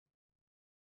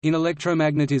In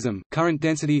electromagnetism, current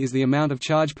density is the amount of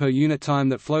charge per unit time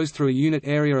that flows through a unit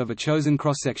area of a chosen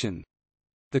cross-section.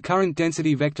 The current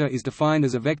density vector is defined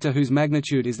as a vector whose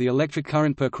magnitude is the electric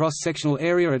current per cross-sectional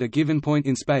area at a given point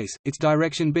in space, its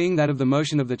direction being that of the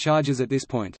motion of the charges at this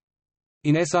point.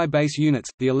 In SI base units,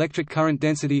 the electric current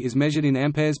density is measured in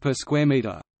amperes per square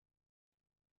meter.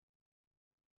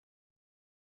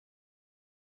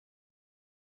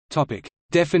 Topic: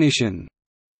 Definition.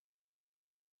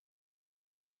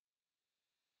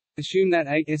 Assume that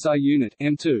a SI unit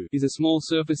M2 is a small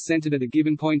surface centered at a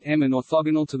given point M and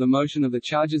orthogonal to the motion of the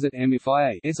charges at M. If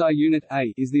I a SI unit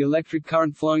A is the electric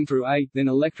current flowing through A, then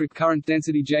electric current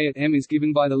density J at M is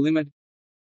given by the limit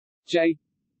J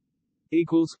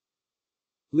equals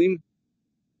lim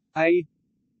A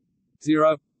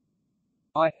 0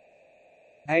 I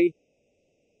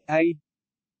A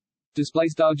display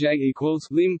style J equals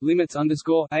limits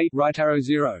underscore A right arrow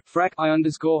 0 frac I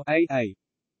underscore A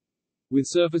with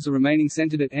surface remaining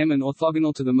centered at M and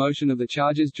orthogonal to the motion of the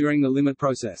charges during the limit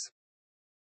process.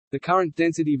 The current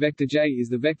density vector J is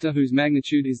the vector whose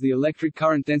magnitude is the electric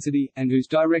current density, and whose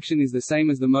direction is the same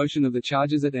as the motion of the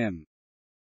charges at M.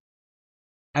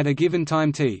 At a given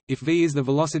time t, if v is the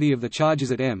velocity of the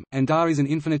charges at M, and dar is an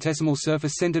infinitesimal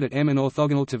surface centered at M and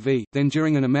orthogonal to v, then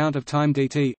during an amount of time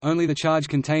dt, only the charge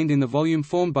contained in the volume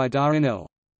formed by dar in L.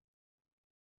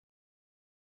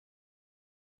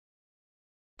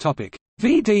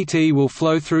 V dt will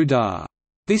flow through dar.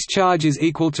 This charge is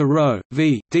equal to ρ,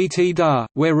 v, dt dar,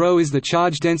 where ρ is the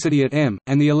charge density at M,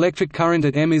 and the electric current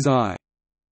at M is I.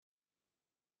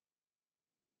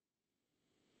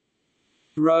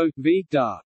 Rho v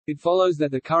dar. It follows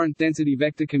that the current density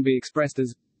vector can be expressed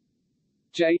as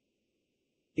J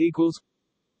equals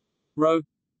rho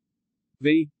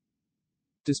v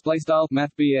display style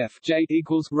math BF J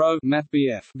equals rho math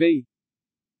BF v.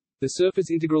 The surface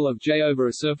integral of J over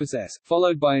a surface S,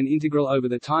 followed by an integral over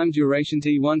the time duration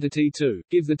t1 to t2,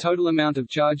 gives the total amount of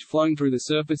charge flowing through the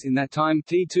surface in that time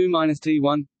t2 minus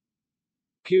t1.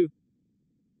 Q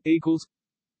equals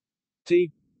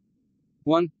t1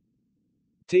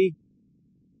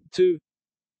 t2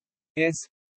 S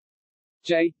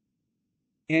J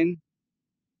n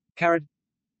caret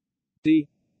d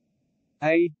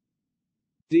a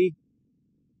d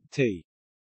t.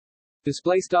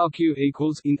 Display style Q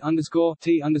equals int underscore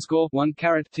T underscore 1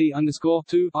 caret T underscore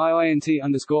 2 IINT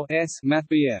underscore S math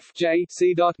BF J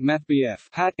C dot math BF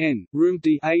hat N room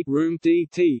D A room D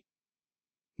T.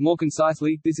 More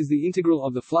concisely, this is the integral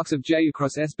of the flux of J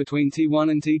across S between T1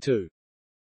 and T2.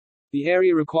 The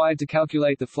area required to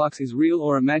calculate the flux is real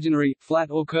or imaginary,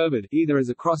 flat or curved, either as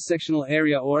a cross-sectional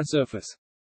area or a surface.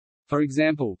 For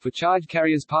example, for charge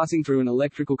carriers passing through an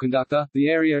electrical conductor, the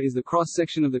area is the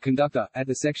cross-section of the conductor, at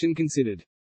the section considered.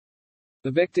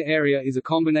 The vector area is a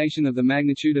combination of the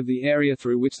magnitude of the area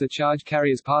through which the charge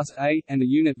carriers pass, A, and a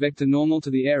unit vector normal to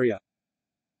the area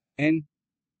n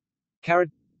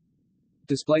caret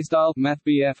display style math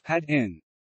BF hat n.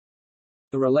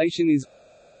 The relation is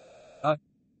A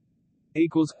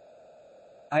equals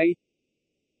A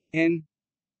n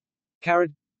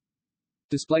caret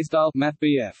display style math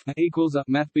BF equals A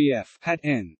math BF hat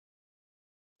n.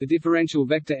 The differential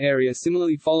vector area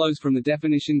similarly follows from the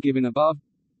definition given above.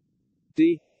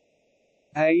 D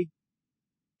A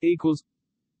equals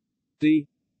D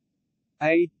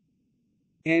A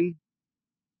n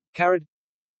caret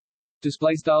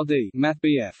display style D math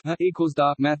BF equals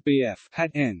da math BF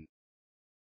hat n.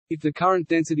 If the current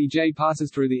density J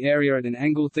passes through the area at an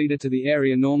angle theta to the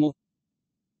area normal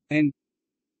n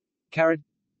caret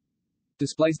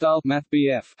display style math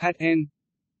BF hat n,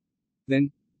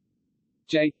 then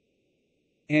J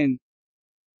n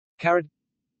caret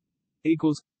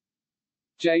equals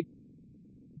J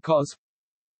cos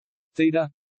theta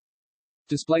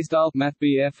display style math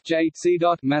BF J C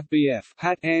dot math BF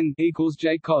hat n equals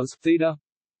J cos theta,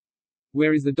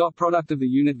 where is the dot product of the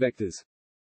unit vectors.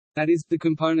 That is, the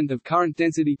component of current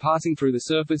density passing through the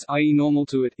surface, i.e. normal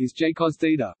to it, is J cos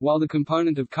theta, while the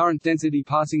component of current density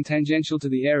passing tangential to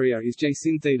the area is J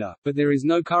sin theta, but there is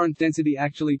no current density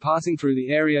actually passing through the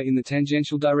area in the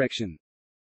tangential direction.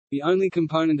 The only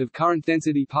component of current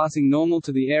density passing normal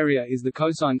to the area is the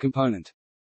cosine component.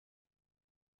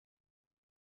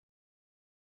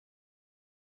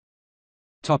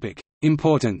 Topic: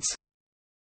 Importance.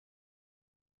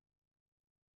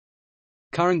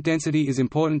 Current density is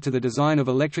important to the design of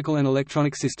electrical and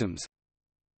electronic systems.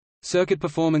 Circuit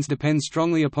performance depends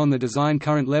strongly upon the design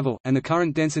current level, and the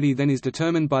current density then is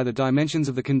determined by the dimensions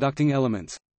of the conducting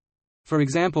elements. For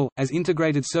example, as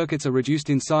integrated circuits are reduced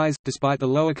in size, despite the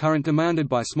lower current demanded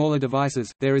by smaller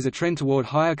devices, there is a trend toward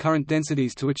higher current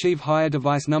densities to achieve higher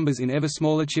device numbers in ever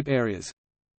smaller chip areas.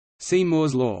 See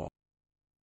Moore's law.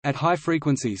 At high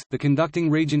frequencies, the conducting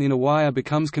region in a wire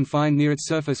becomes confined near its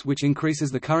surface, which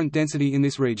increases the current density in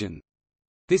this region.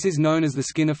 This is known as the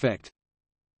skin effect.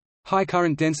 High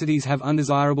current densities have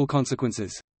undesirable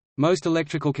consequences. Most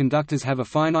electrical conductors have a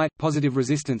finite, positive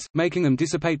resistance, making them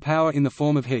dissipate power in the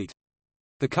form of heat.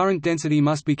 The current density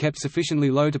must be kept sufficiently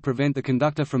low to prevent the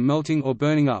conductor from melting or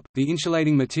burning up, the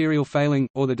insulating material failing,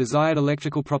 or the desired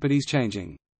electrical properties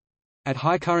changing. At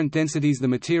high current densities, the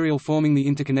material forming the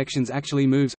interconnections actually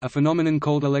moves, a phenomenon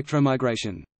called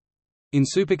electromigration. In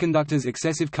superconductors,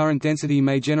 excessive current density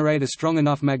may generate a strong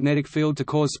enough magnetic field to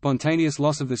cause spontaneous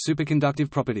loss of the superconductive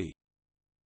property.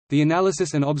 The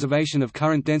analysis and observation of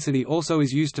current density also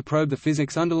is used to probe the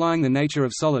physics underlying the nature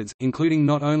of solids, including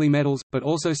not only metals, but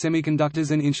also semiconductors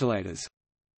and insulators.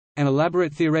 An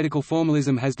elaborate theoretical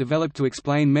formalism has developed to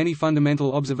explain many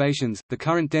fundamental observations. The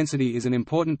current density is an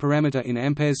important parameter in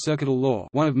Ampere's circuital law,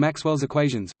 one of Maxwell's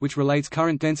equations, which relates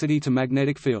current density to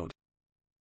magnetic field.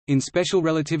 In special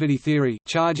relativity theory,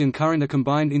 charge and current are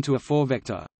combined into a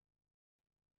four-vector.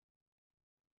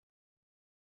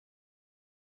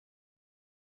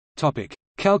 Topic: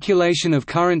 Calculation of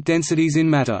current densities in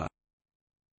matter.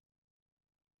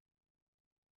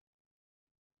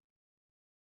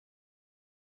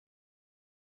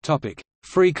 Topic: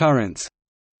 Free currents.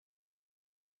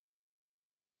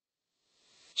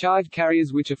 Charge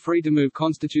carriers which are free to move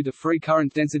constitute a free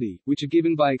current density, which are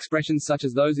given by expressions such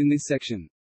as those in this section.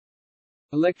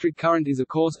 Electric current is a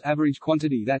coarse, average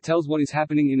quantity that tells what is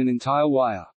happening in an entire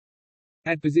wire.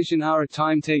 At position r at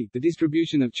time t, the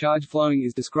distribution of charge flowing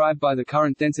is described by the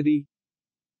current density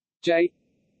J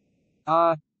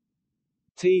r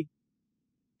t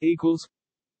equals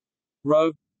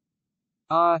rho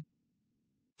r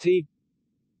T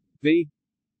V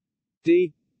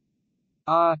D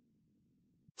R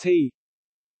T.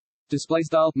 Display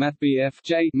style mathbf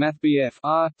J mathbf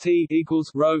R T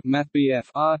equals rho mathbf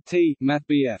R T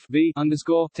mathbf V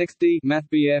underscore text D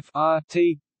mathbf R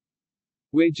T,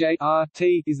 where J R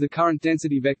T is the current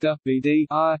density vector, V D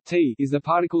R T is the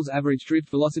particle's average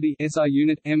drift velocity SI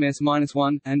unit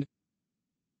ms-1, and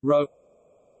rho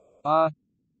R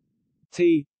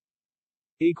T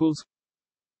equals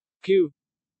Q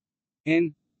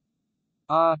N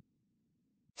R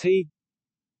T.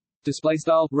 Display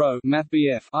style rho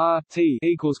mathbf R T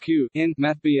equals Q N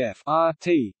mathbf R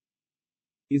T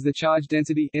is the charge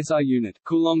density SI unit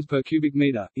coulombs per cubic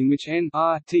meter, in which N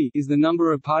R T is the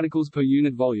number of particles per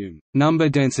unit volume. Number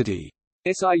density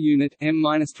SI unit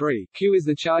m-3. Q is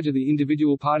the charge of the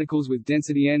individual particles with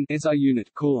density N SI unit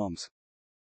coulombs.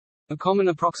 A common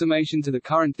approximation to the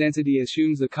current density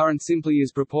assumes the current simply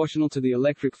is proportional to the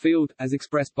electric field, as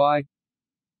expressed by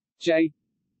J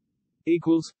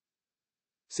equals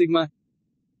sigma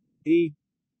E.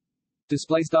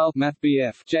 Display style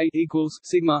mathbf J equals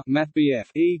sigma mathbf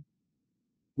E,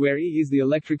 where E is the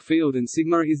electric field and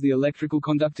sigma is the electrical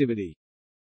conductivity.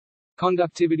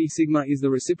 Conductivity sigma is the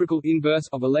reciprocal inverse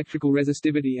of electrical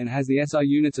resistivity and has the SI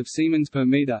units of Siemens per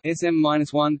meter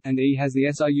 (sm-1), and E has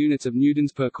the SI units of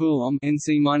newtons per coulomb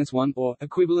 (nc-1), or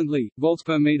equivalently volts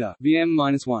per meter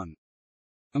 (vm-1).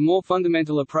 A more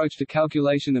fundamental approach to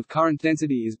calculation of current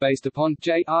density is based upon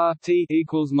J R T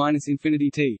equals -infinity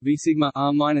T V sigma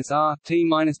R minus R T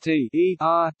minus T E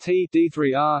R T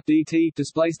D3 R DT.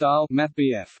 Display style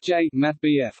mathbf J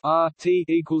mathbf R T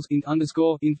equals int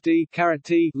underscore inf D caret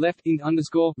T left int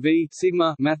underscore V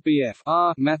sigma mathbf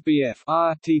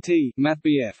R T T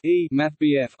mathbf E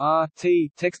mathbf R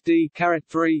T text D caret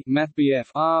 3 mathbf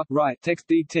R right text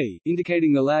DT,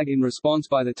 indicating the lag in response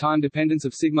by the time dependence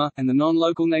of sigma and the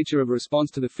non-local nature of response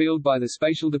to the field by the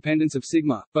spatial dependence of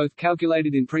sigma, both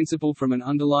calculated in principle from an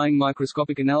underlying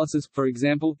microscopic analysis. For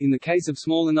example, in the case of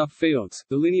small enough fields,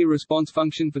 the linear response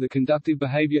function for the conductive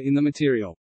behavior in the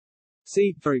material.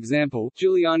 See, for example,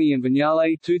 Giuliani and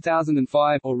Vignale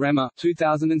 2005 or Rammer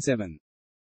 2007.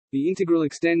 The integral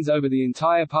extends over the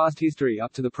entire past history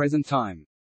up to the present time.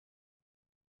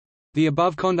 The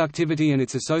above conductivity and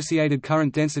its associated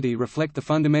current density reflect the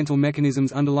fundamental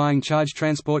mechanisms underlying charge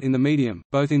transport in the medium,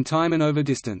 both in time and over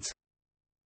distance.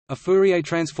 A Fourier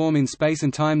transform in space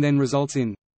and time then results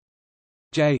in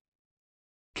J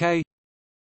K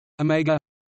omega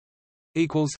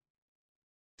equals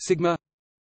sigma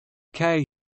K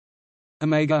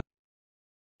omega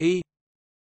E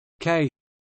K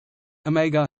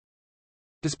omega.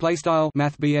 Display style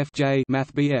mathbf J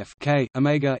mathbf K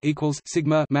omega equals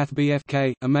sigma mathbf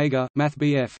K omega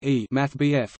mathbf E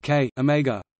mathbf K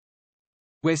omega.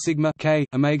 where sigma k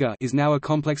omega is now a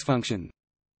complex function.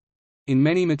 In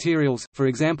many materials, for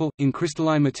example, in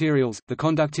crystalline materials, the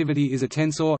conductivity is a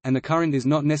tensor, and the current is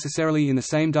not necessarily in the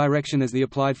same direction as the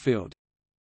applied field.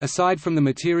 Aside from the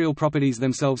material properties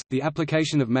themselves, the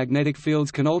application of magnetic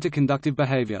fields can alter conductive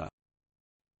behavior.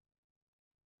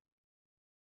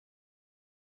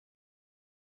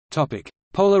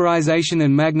 Polarization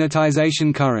and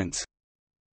magnetization currents.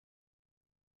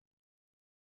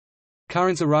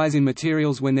 Currents arise in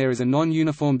materials when there is a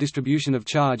non-uniform distribution of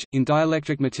charge. In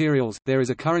dielectric materials, there is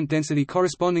a current density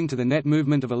corresponding to the net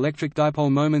movement of electric dipole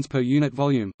moments per unit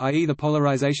volume, i.e. the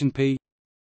polarization P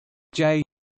J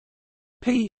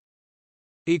P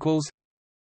equals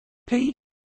P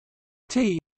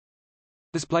T.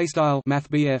 Display style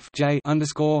mathbf J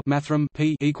underscore mathrm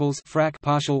P equals frac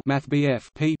partial mathbf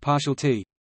P partial T.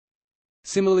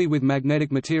 Similarly with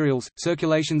magnetic materials,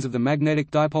 circulations of the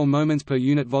magnetic dipole moments per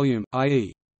unit volume,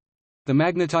 i.e. the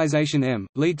magnetization M,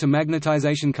 lead to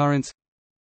magnetization currents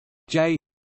J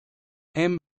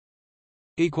M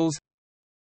equals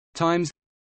times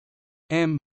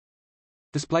M.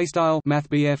 Display style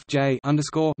mathbf J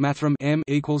underscore mathrm M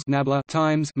equals nabla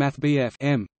times mathbf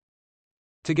M.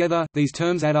 Together, these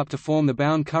terms add up to form the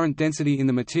bound current density in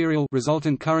the material,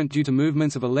 resultant current due to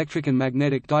movements of electric and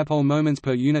magnetic dipole moments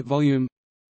per unit volume.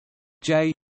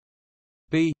 J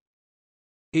B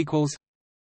equals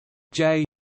J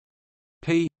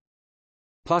P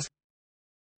plus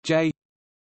J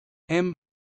M.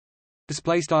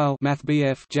 Display style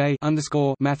mathbf J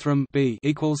underscore mathrm B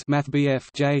equals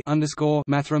mathbf J underscore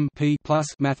mathrm P plus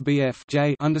mathbf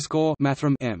J underscore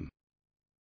mathrm M.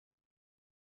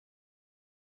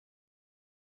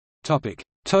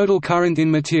 Total current in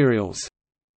materials.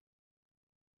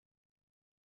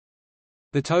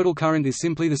 The total current is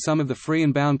simply the sum of the free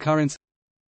and bound currents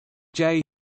J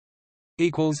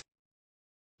equals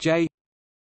J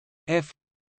F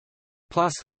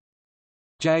plus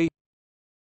J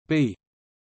B.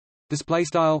 Display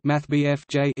style mathbf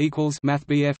J equals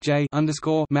mathbf J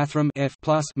underscore mathrm F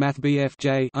plus mathbf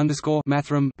J underscore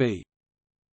mathrm B.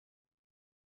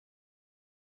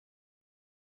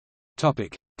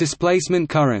 Displacement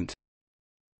current.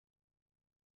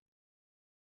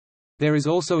 There is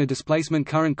also a displacement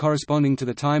current corresponding to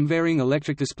the time-varying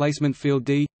electric displacement field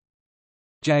D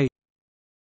J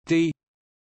D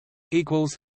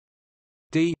equals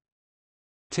D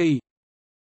T.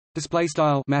 Display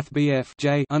style mathbf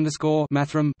J underscore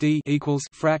mathrm D equals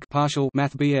frac partial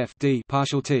mathbf D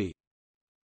partial T,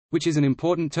 which is an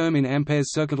important term in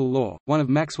Ampere's circuital law, one of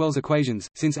Maxwell's equations,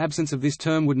 since absence of this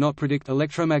term would not predict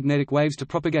electromagnetic waves to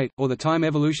propagate, or the time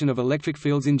evolution of electric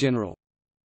fields in general.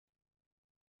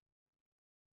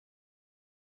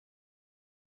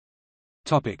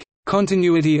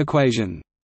 Continuity equation.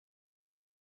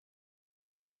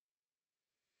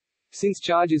 Since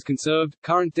charge is conserved,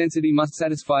 current density must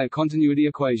satisfy a continuity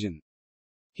equation.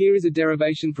 Here is a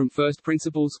derivation from first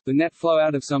principles. The net flow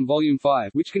out of some volume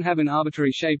 5, which can have an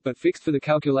arbitrary shape but fixed for the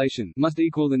calculation, must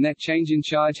equal the net change in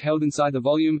charge held inside the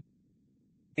volume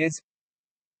S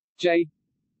J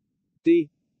D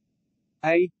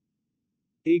A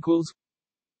equals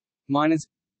minus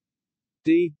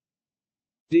D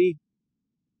D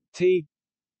T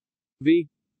V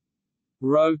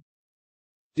rho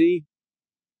D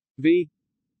V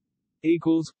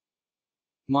equals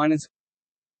minus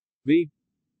V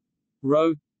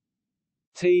rho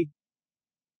T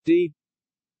D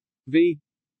V.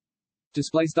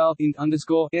 Display style int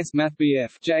underscore S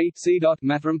mathbf J C dot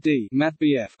mathrm D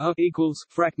mathbf O equals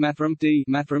frac mathrm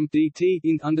D T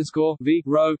int underscore V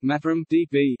rho mathrm D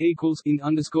V equals int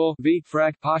underscore V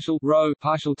frac partial rho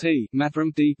partial T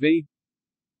mathrm D V,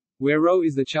 where ρ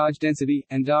is the charge density,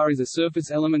 and r is a surface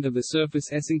element of the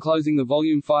surface S enclosing the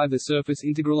volume 5. The surface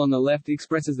integral on the left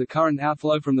expresses the current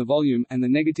outflow from the volume, and the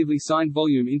negatively signed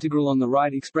volume integral on the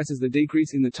right expresses the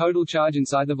decrease in the total charge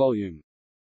inside the volume.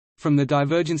 From the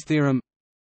divergence theorem,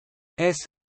 S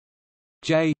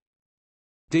J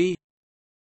D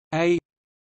A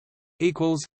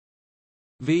equals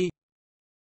V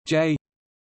J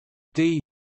D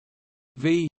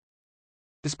V.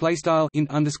 Display style int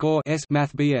underscore S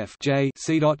mathbf J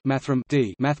C dot mathrm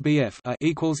D mathbf A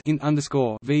equals int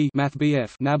underscore V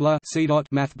mathbf nabla C dot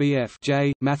mathbf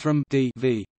J mathrm D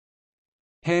V.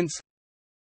 Hence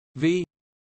V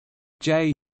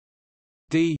J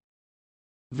D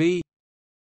V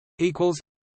equals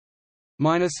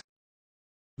minus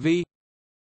V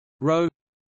rho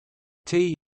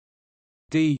T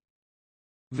D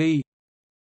V.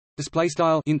 Display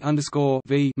style int underscore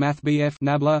V mathbf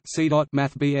nabla C dot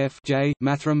mathbf J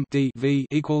mathrm D V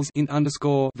equals int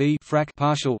underscore V frac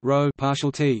partial rho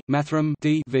partial T mathrm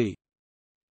D V.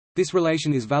 This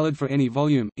relation is valid for any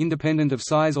volume, independent of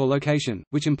size or location,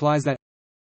 which implies that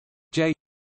J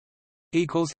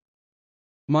equals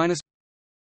minus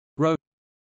rho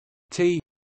T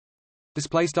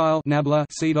display style nabla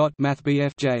c dot math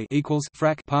BF J equals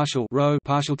frac partial rho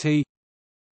partial T,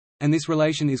 and this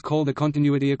relation is called the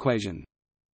continuity equation.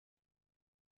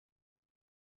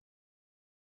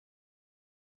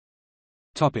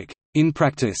 Topic: In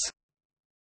practice.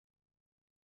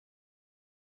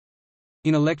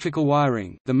 In electrical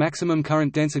wiring, the maximum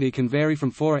current density can vary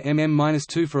from 4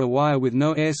 mm-2 for a wire with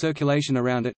no air circulation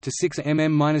around it, to 6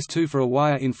 mm-2 for a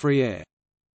wire in free air.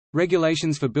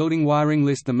 Regulations for building wiring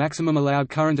list the maximum allowed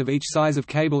current of each size of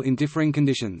cable in differing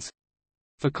conditions.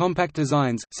 For compact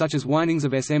designs, such as windings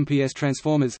of SMPS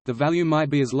transformers, the value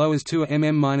might be as low as 2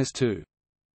 mm-2.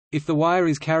 If the wire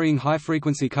is carrying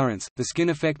high-frequency currents, the skin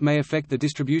effect may affect the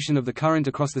distribution of the current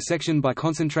across the section by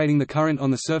concentrating the current on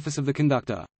the surface of the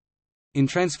conductor. In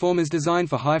transformers designed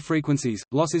for high frequencies,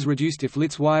 loss is reduced if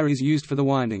Litz wire is used for the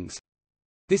windings.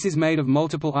 This is made of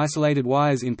multiple isolated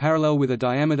wires in parallel with a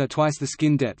diameter twice the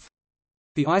skin depth.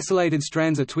 The isolated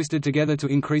strands are twisted together to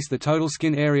increase the total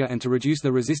skin area and to reduce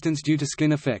the resistance due to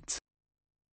skin effects.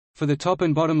 For the top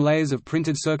and bottom layers of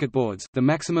printed circuit boards, the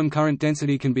maximum current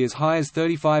density can be as high as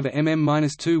 35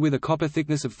 mm-2 with a copper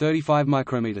thickness of 35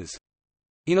 micrometers.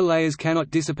 Inner layers cannot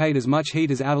dissipate as much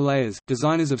heat as outer layers.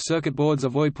 Designers of circuit boards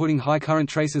avoid putting high current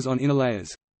traces on inner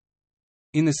layers.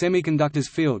 In the semiconductors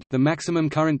field, the maximum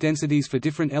current densities for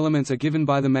different elements are given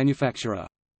by the manufacturer.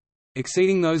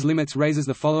 Exceeding those limits raises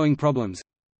the following problems: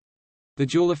 the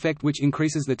Joule effect, which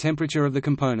increases the temperature of the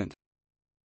component;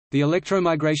 the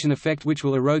electromigration effect, which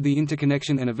will erode the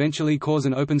interconnection and eventually cause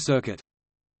an open circuit;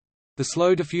 the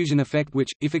slow diffusion effect,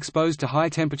 which, if exposed to high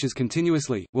temperatures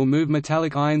continuously, will move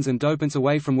metallic ions and dopants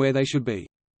away from where they should be.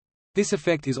 This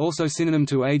effect is also synonym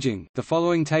to aging. The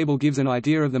following table gives an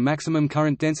idea of the maximum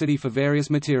current density for various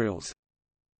materials.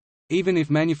 Even if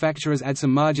manufacturers add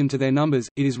some margin to their numbers,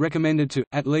 it is recommended to,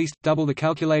 at least, double the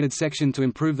calculated section to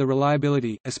improve the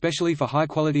reliability, especially for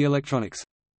high-quality electronics.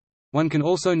 One can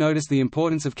also notice the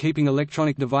importance of keeping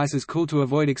electronic devices cool to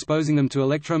avoid exposing them to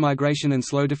electromigration and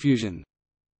slow diffusion.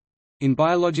 In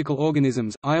biological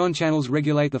organisms, ion channels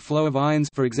regulate the flow of ions,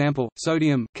 for example,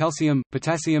 sodium, calcium,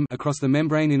 potassium, across the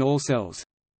membrane in all cells.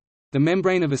 The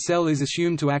membrane of a cell is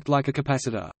assumed to act like a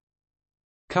capacitor.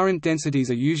 Current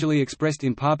densities are usually expressed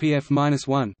in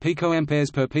ppf-1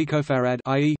 picoamperes per picofarad,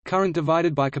 i.e., current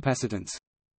divided by capacitance.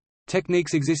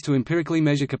 Techniques exist to empirically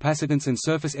measure capacitance and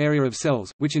surface area of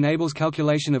cells, which enables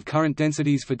calculation of current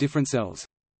densities for different cells.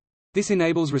 This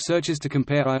enables researchers to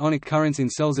compare ionic currents in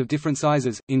cells of different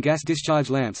sizes. In gas discharge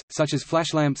lamps, such as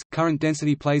flash lamps, current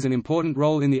density plays an important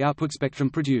role in the output spectrum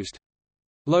produced.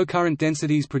 Low current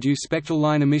densities produce spectral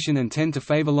line emission and tend to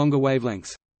favor longer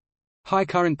wavelengths. High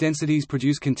current densities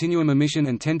produce continuum emission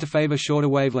and tend to favor shorter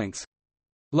wavelengths.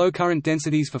 Low current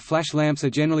densities for flash lamps are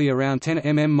generally around 10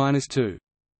 mm-2.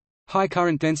 High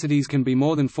current densities can be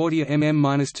more than 40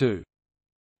 mm-2.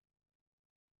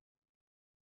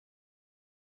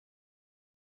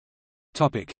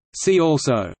 See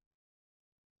also: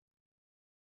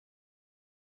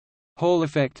 Hall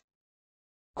effect,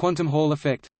 quantum Hall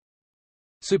effect,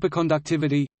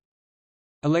 superconductivity,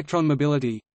 electron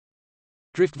mobility,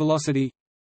 drift velocity,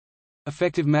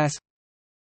 effective mass,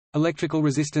 electrical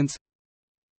resistance,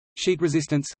 sheet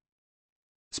resistance,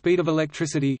 speed of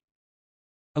electricity,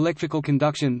 electrical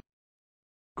conduction,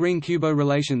 Green-Kubo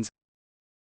relations,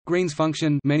 Green's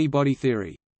function, many-body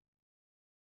theory.